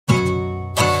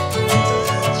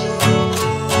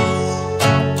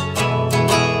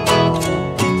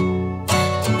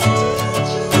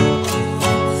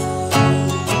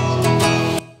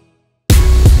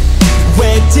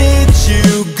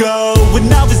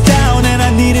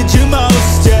needed you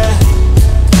most, yeah.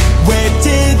 Where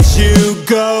did you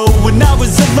go when I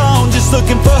was alone, just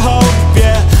looking for hope,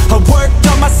 yeah. I worked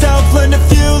on myself, learned a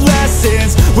few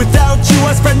lessons. Without you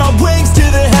I spread my wings to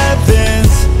the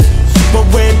heavens. But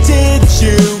where did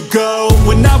you go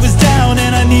when I was down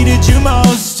and I needed you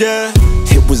most, yeah.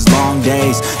 It was long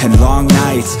days and long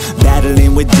nights,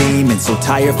 battling with demons, so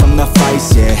tired from the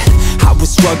fights, yeah. I was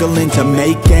struggling to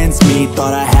make ends meet,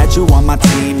 thought I had you on my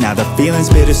team, now the feeling's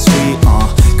bittersweet,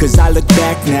 cause I look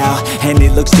back now, and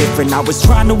it looks different. I was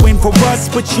trying to win for us,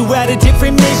 but you had a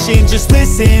different mission. Just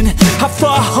listen, I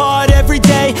fought hard every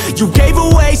day. You gave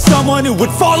away someone who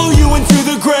would follow you into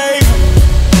the grave.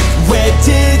 Where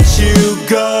did you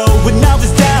go when I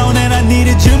was down and I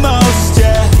needed you most,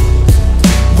 yeah.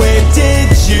 Where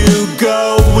did you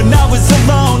go when I was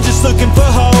alone, just looking for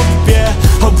hope, yeah.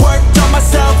 I worked on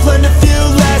myself, learned a few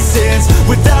lessons.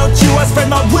 Without you I spread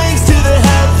my wings to the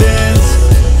heavens.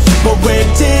 But where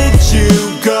did you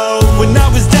go when I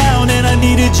was down and I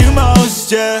needed you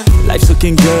most, yeah. Life's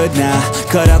looking good now,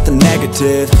 cut out the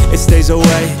negative. It stays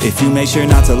away if you make sure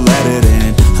not to let it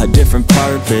in. A different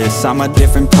purpose, I'm a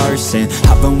different person.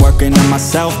 I've been working on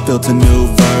myself, built a new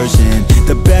version.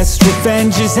 The best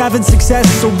revenge is having success,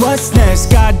 so what's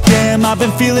next? Goddamn, I've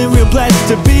been feeling real blessed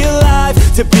to be alive,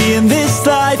 to be in this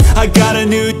life. I got a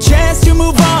new chance to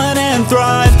move on and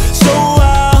thrive. So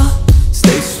I'll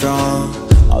stay strong,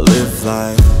 I'll live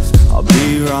life, I'll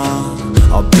be wrong,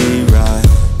 I'll be right.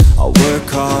 I'll work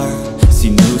hard,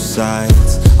 see new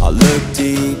sights. I'll look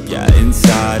deep, yeah,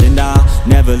 inside. And I'll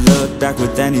never look back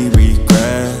with any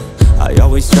regret. I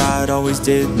always tried, always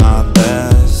did my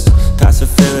best. Pass or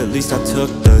fail, at least I took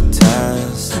the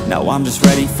test. Now I'm just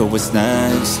ready for what's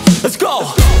next. Let's go!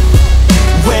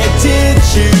 Where did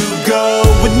you go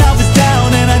when I was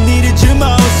down and I needed you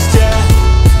most?